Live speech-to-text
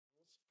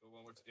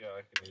Yeah,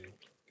 I can hear you.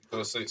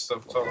 Go say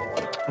stuff. Talk.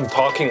 I'm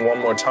talking one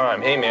more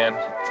time. Hey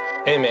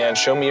man,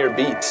 show me your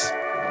beats.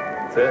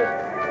 That's it.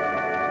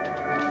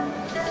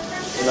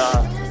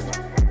 Nah.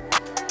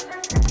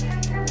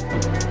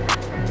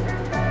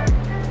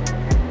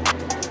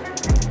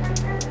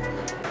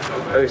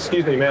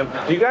 Excuse me, ma'am.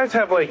 Do you guys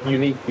have like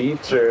unique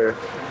beats or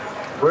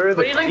where are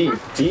the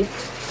beats?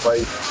 Beats?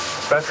 Like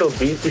special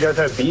beats? You guys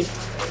have beats?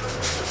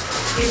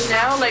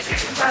 Now, like,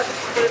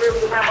 whatever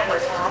we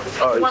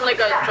have on you want like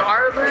a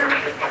jar of them?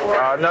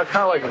 No,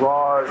 kind of like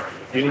raw,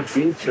 unique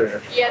beats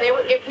or? Yeah, they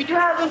would, if we do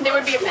have them, they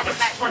would be in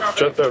that corner over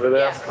Just over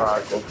there? Yeah.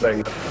 Alright, cool.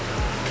 Thank you.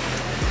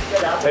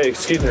 Hey,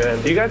 excuse me,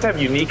 man. Do you guys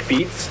have unique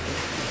beats?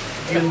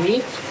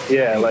 Unique?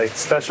 Yeah, like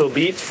special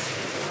beats?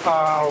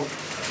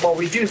 Well,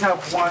 we do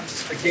have one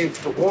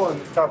against the wall in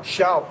the top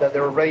shelf that they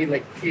were already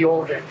like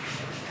peeled and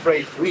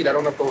sprayed sweet. I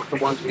don't know if those are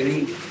the ones you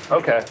need.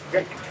 Okay.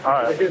 All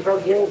right. There's our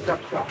wall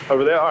top shelf.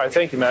 Over there? All right,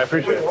 thank you, man. I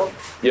appreciate it.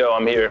 Yo,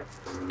 I'm here.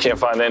 Can't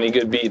find any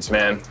good beats,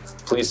 man.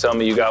 Please tell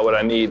me you got what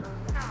I need.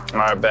 All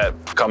right, bet.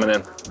 Coming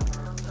in.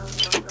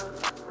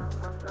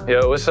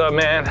 Yo, what's up,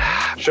 man?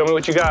 Show me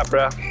what you got,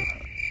 bruh.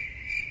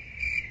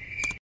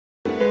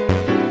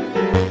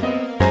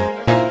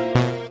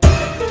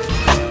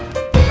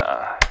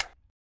 Nah.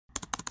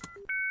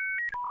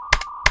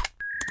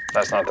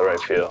 That's not the right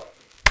feel.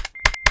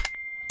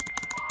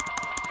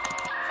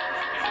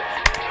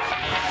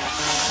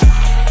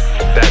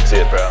 That's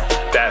it, bro.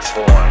 That's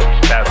the one.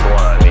 That's the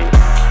one I need.